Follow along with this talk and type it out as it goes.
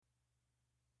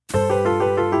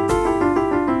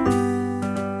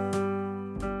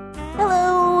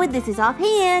This is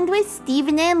Offhand with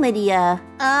Steven and Lydia.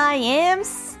 I am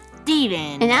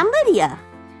Steven. And I'm Lydia.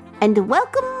 And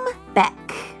welcome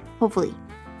back. Hopefully.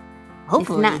 If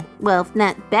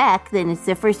not back, then it's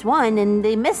their first one and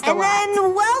they missed a lot. And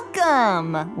then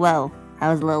welcome. Whoa, I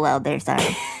was a little loud there,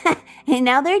 sorry. And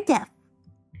now they're deaf.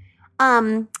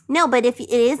 No, but if it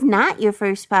is not your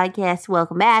first podcast,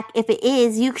 welcome back. If it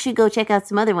is, you should go check out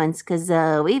some other ones because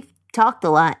we've talked a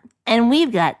lot. And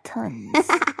we've got tons.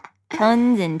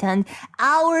 Tons and tons.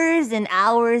 Hours and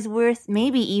hours worth,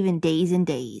 maybe even days and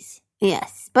days.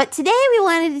 Yes. But today we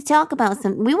wanted to talk about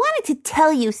something. We wanted to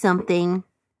tell you something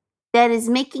that is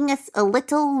making us a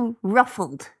little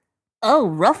ruffled. Oh,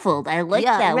 ruffled. I like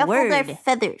that ruffled word. Our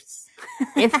feathers.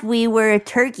 If we were a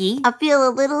turkey. I feel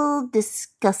a little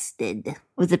disgusted.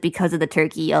 Was it because of the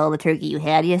turkey you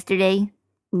had yesterday?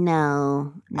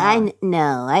 No. I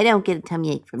don't get a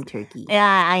tummy ache from turkey.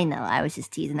 Yeah, I know. I was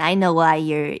just teasing. I know why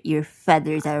your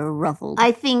feathers are ruffled.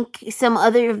 I think some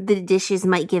other of the dishes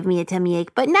might give me a tummy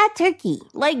ache, but not turkey.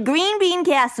 Like green bean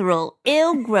casserole.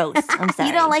 Ew, gross. I'm sorry.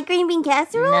 You don't like green bean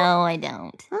casserole? No, I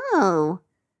don't. Oh.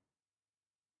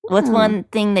 What's one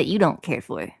thing that you don't care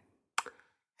for?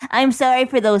 I'm sorry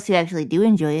for those who actually do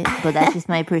enjoy it, but that's just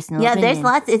my personal opinion. There's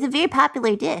lots. It's a very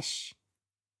popular dish.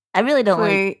 I really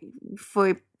don't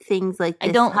for things like this.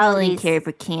 I don't really care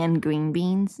for canned green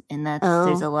beans, and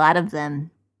there's a lot of them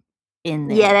in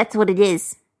there. Yeah, that's what it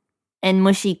is. And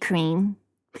mushy cream.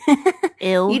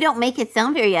 Ew. You don't make it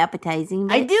sound very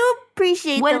appetizing. I do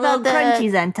appreciate the little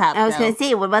crunchies on top. I was going to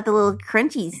say, what about the little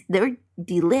crunchies? They're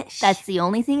delish. That's the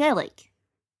only thing I like.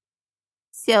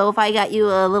 So if I got you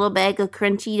a little bag of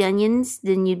crunchy onions,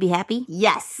 then you'd be happy?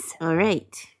 Yes. All right.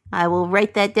 I will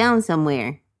write that down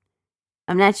somewhere.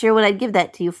 I'm not sure what I'd give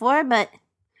that to you for, but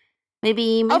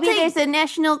maybe there's a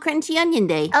National Crunchy Onion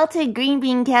Day. I'll take green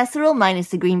bean casserole minus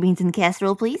the green beans in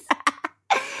casserole, please.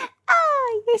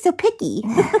 You're so picky.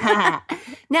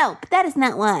 No, but that is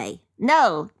not why.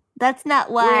 No, that's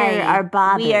not why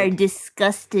we are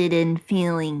disgusted and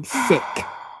feeling sick.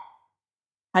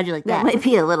 How'd you like that? That might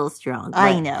be a little strong.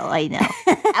 I know.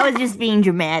 I was just being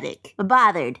dramatic.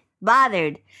 Bothered.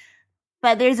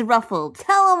 But there's ruffled.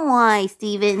 Tell them why,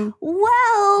 Steven.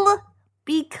 Well,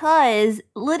 because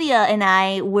Lydia and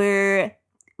I were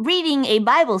reading a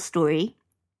Bible story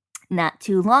not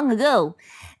too long ago.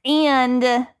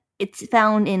 And it's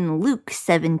found in Luke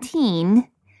 17.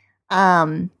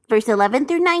 Verse 11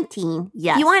 through 19.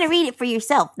 Yes. If you want to read it for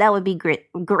yourself, that would be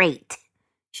great.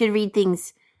 Should read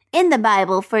things in the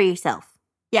Bible for yourself.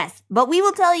 Yes, but we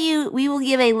will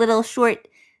give a little short.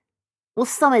 We'll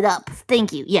sum it up.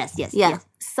 Thank you. Yes.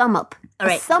 Sum up. All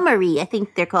right. A summary, I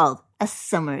think they're called. A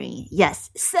summary. Yes.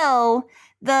 So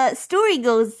the story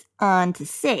goes on to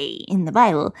say in the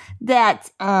Bible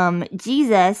that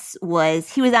Jesus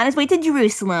was on his way to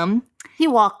Jerusalem. He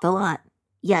walked a lot.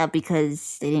 Yeah,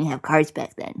 because they didn't have cars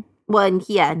back then. Well,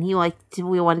 and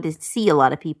we wanted to see a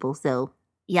lot of people, so.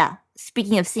 Yeah.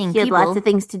 Speaking of seeing people. He had lots of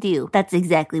things to do. That's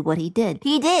exactly what he did.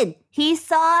 He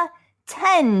saw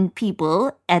 10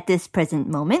 people at this present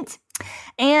moment.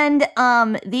 And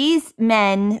these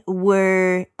men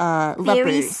were very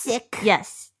lepers. Sick.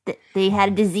 Yes. They had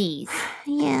a disease.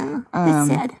 Yeah. That's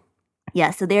sad.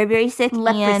 Yeah, so they were very sick.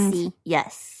 Leprosy. And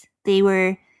yes. They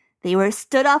were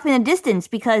stood off in a distance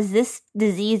because this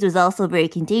disease was also very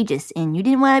contagious and you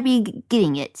didn't want to be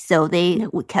getting it. So they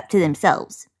kept to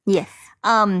themselves. Yes.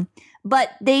 But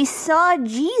they saw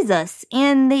Jesus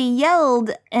and they yelled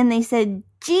and they said,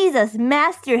 "Jesus,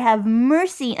 Master, have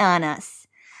mercy on us."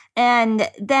 And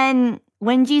then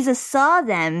when Jesus saw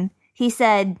them, he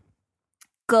said,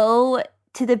 "Go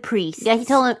to the priest." Yeah, he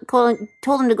told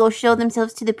them to go show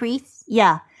themselves to the priest.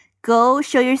 Yeah, go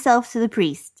show yourselves to the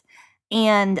priest.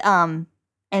 And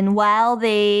while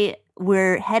they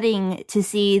were heading to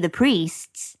see the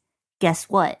priests, guess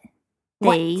what?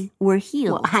 They were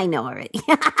healed. Well, I know already.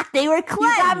 They were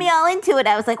cleansed. You got me all into it.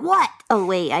 I was like, what? Oh,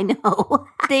 wait, I know.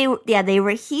 They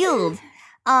were healed.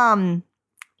 And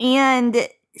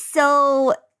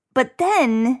so, but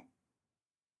then,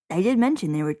 I did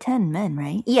mention there were 10 men,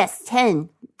 right? Yes, 10.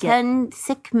 10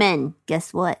 sick men.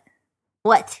 Guess what?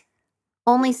 What?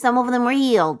 Only some of them were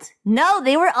healed. No,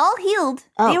 they were all healed.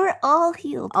 Oh. They were all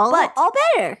healed. All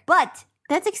better. But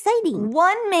that's exciting.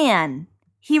 One man,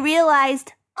 he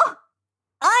realized,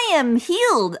 I am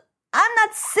healed. I'm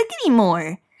not sick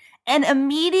anymore. And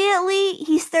immediately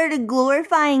he started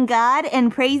glorifying God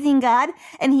and praising God.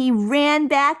 And he ran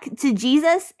back to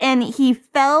Jesus and he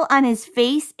fell on his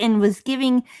face and was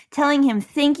telling him,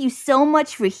 "Thank you so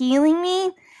much for healing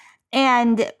me."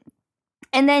 And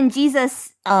then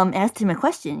Jesus asked him a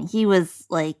question. He was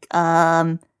like,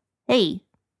 "Hey,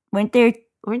 weren't there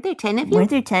Weren't there 10 of you? Weren't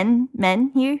there 10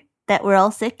 men here that were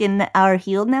all sick and are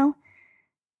healed now?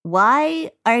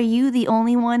 Why are you the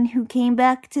only one who came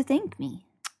back to thank me?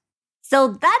 So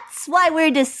that's why we're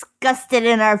disgusted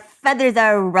and our feathers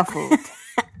are ruffled.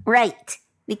 Right.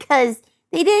 Because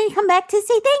they didn't come back to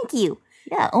say thank you.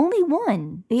 Yeah, only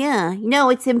one. Yeah.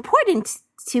 It's important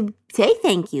to say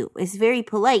thank you. It's very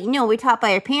polite. We're taught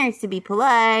by our parents to be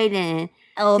polite and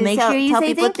make sure you tell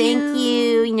say people thank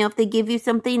you. If they give you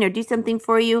something or do something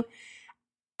for you.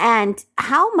 And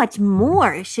how much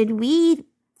more should we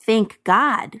thank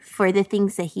God for the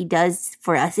things that he does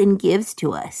for us and gives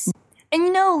to us?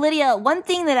 And Lydia, one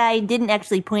thing that I didn't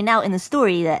actually point out in the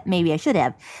story that maybe I should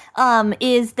have,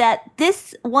 is that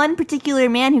this one particular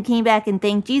man who came back and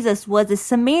thanked Jesus was a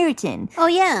Samaritan. Oh,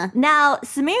 yeah. Now,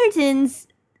 Samaritans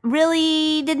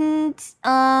really didn't,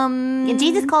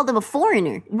 Jesus called him a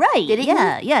foreigner. Right. Didn't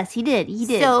he? Yes, he did. He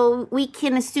did. So we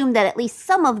can assume that at least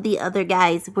some of the other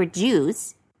guys were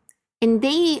Jews. And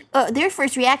their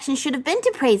first reaction should have been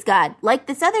to praise God, like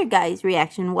this other guy's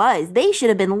reaction was. They should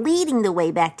have been leading the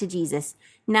way back to Jesus,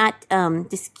 not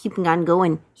just keeping on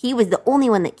going. He was the only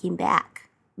one that came back.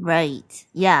 Right.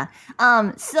 Yeah.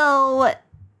 So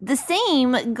the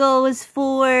same goes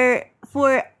for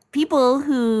people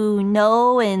who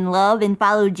know and love and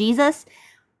follow Jesus.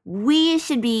 We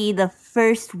should be the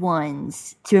first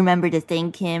ones to remember to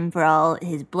thank him for all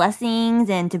his blessings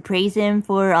and to praise him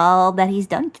for all that he's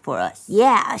done for us.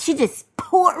 Yeah, it should just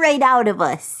pour right out of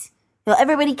us. So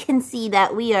everybody can see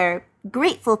that we are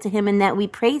grateful to him and that we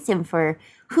praise him for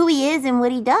who he is and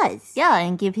what he does. Yeah,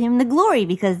 and give him the glory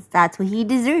because that's what he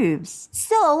deserves.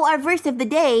 So our verse of the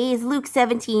day is Luke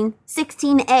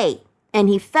 17:16a. And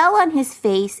he fell on his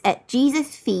face at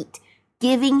Jesus' feet,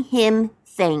 giving him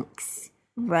thanks.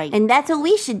 Right. And that's what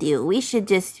we should do. We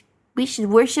should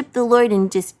worship the Lord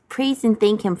and just praise and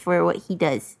thank him for what he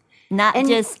does. Not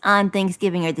just on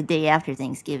Thanksgiving or the day after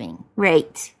Thanksgiving.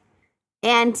 Right.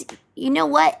 And you know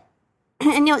what?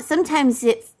 Sometimes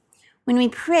when we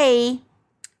pray,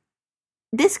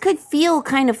 this could feel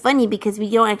kind of funny because we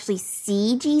don't actually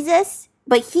see Jesus,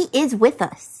 but he is with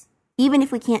us, even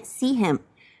if we can't see him.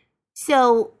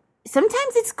 So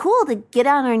sometimes it's cool to get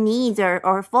on our knees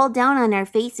or fall down on our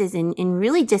faces and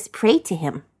really just pray to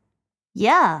him.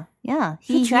 Yeah.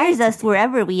 He hears us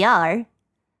wherever we are.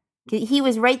 He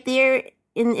was right there,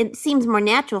 and it seems more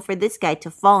natural for this guy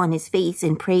to fall on his face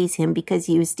and praise him because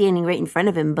he was standing right in front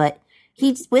of him, but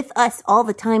he's with us all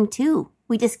the time too.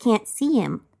 We just can't see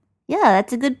him. Yeah,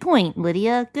 that's a good point,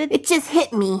 Lydia. Good. It just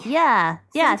hit me. Yeah,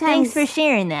 thanks for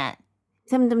sharing that.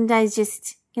 Sometimes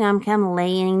just... I'm kind of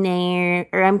laying there,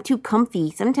 or I'm too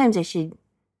comfy. Sometimes I should,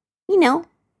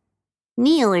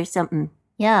 kneel or something.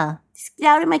 Yeah. Just get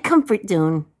out of my comfort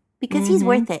zone. Because he's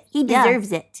worth it. He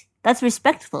deserves it. That's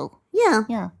respectful.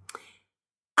 Yeah.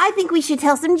 I think we should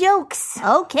tell some jokes.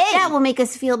 Okay. That will make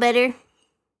us feel better.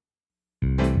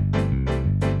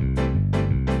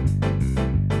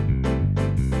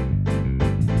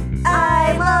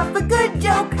 I love a good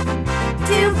joke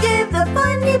to give the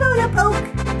funny bone a poke.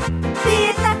 Be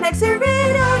it knock-knocks or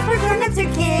riddles, or turnips or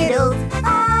kiddles.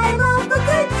 I love a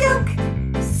good joke.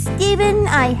 Steven,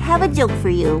 I have a joke for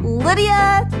you.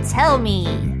 Lydia, tell me.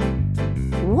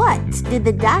 What did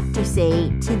the doctor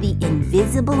say to the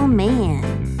invisible man?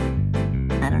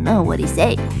 I don't know. What'd he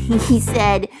say? He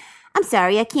said, I'm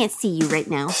sorry, I can't see you right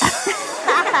now.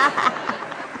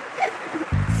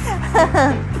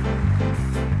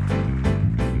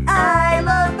 I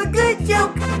love a good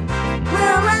joke.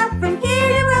 We'll laugh from here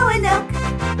to Roanoke.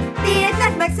 Be it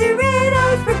knock-knocks or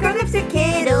riddles, for grown-ups or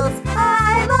kiddles.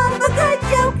 I love a good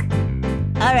joke.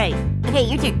 All right. Okay,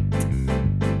 your turn.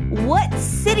 What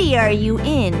city are you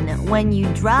in when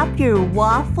you drop your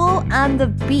waffle on the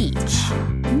beach?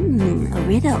 A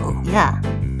riddle. Yeah.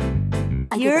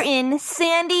 You're in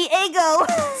San Diego.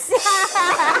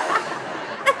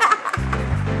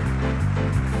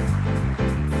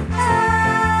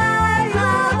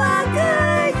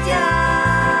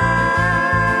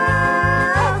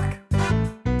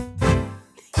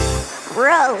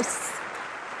 Gross.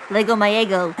 Lego my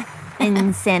ego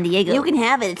in San Diego. You can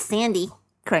have it. It's sandy.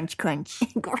 Crunch, crunch.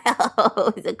 Gross.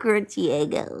 A crunchy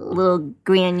eggo. Little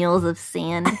granules of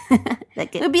sand.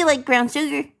 It would be like brown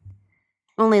sugar,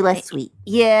 only less sweet.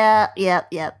 Yeah. You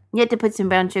have to put some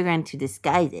brown sugar on to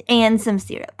disguise it. And some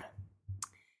syrup.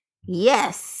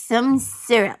 Yes, some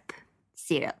syrup.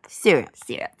 Syrup.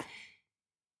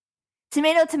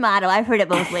 Tomato, tomato. I've heard it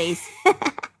both ways.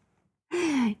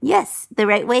 Yes, the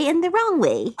right way and the wrong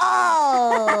way.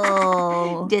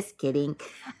 Oh. Just kidding.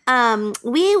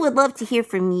 We would love to hear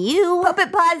from you.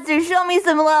 Puppet Podster, show me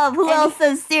some love. Who else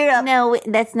says syrup? No,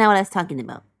 that's not what I was talking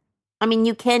about. I mean,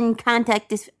 you can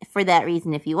contact us for that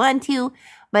reason if you want to.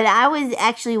 But I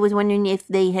was wondering if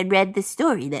they had read the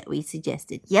story that we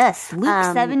suggested. Yes,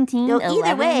 Luke 17, so either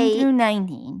 11 way- through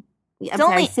 19. I'm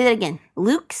sorry, only- say that again.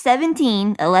 Luke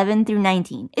 17, 11 through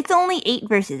 19. It's only 8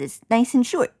 verses. It's nice and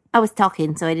short. I was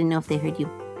talking, so I didn't know if they heard you.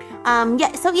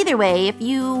 So either way, if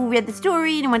you read the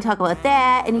story and want to talk about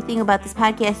that, anything about this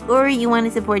podcast, or you want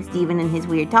to support Stephen and his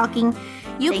weird talking,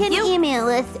 you Thank can you. email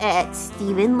us at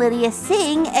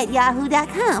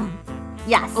StephenLydiaSing@yahoo.com.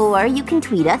 Yes. Or you can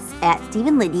tweet us at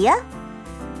StephenLydia.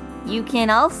 You can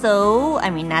also,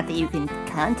 not that you can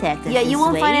contact us. Yeah, you this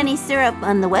won't way, find any syrup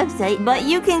on the website. But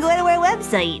you can go to our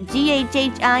website,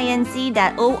 ghhinc.org.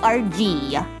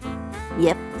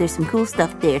 Yep, there's some cool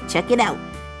stuff there. Check it out.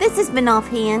 This has been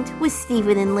Offhand with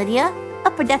Stephen and Lydia,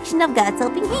 a production of God's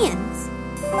Helping Hands.